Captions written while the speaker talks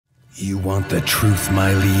You want the truth,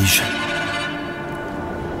 my liege?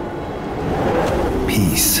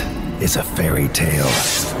 Peace is a fairy tale.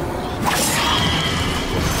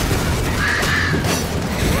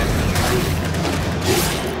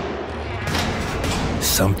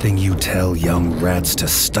 Something you tell young rats to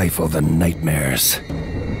stifle the nightmares.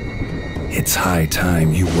 It's high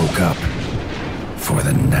time you woke up, for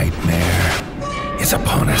the nightmare is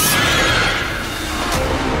upon us.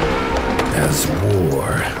 As war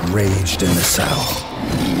raged in the south,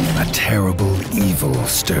 a terrible evil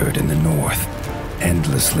stirred in the north,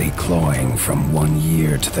 endlessly clawing from one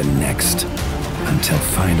year to the next, until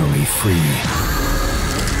finally free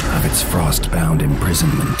of its frost-bound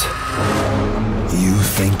imprisonment. You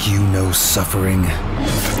think you know suffering?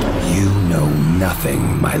 You know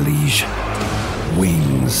nothing, my liege.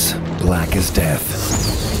 Wings black as death,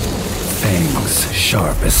 fangs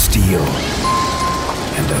sharp as steel,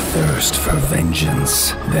 and a thirst for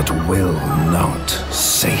vengeance that will not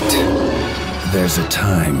sate. There's a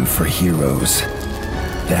time for heroes.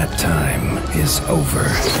 That time is over.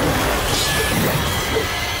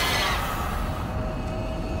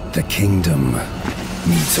 The kingdom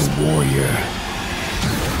needs a warrior.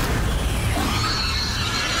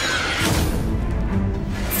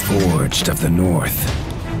 Forged of the north,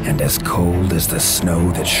 and as cold as the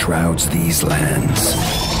snow that shrouds these lands.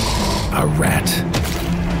 A rat.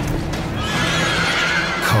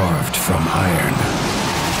 Carved from iron.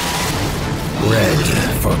 Bred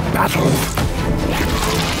for battle.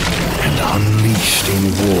 And unleashed in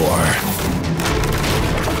war.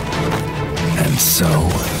 And so,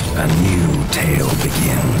 a new tale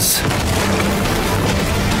begins.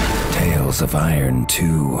 Tales of Iron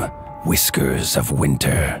 2, Whiskers of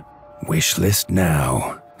Winter. Wishlist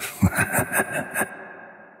now.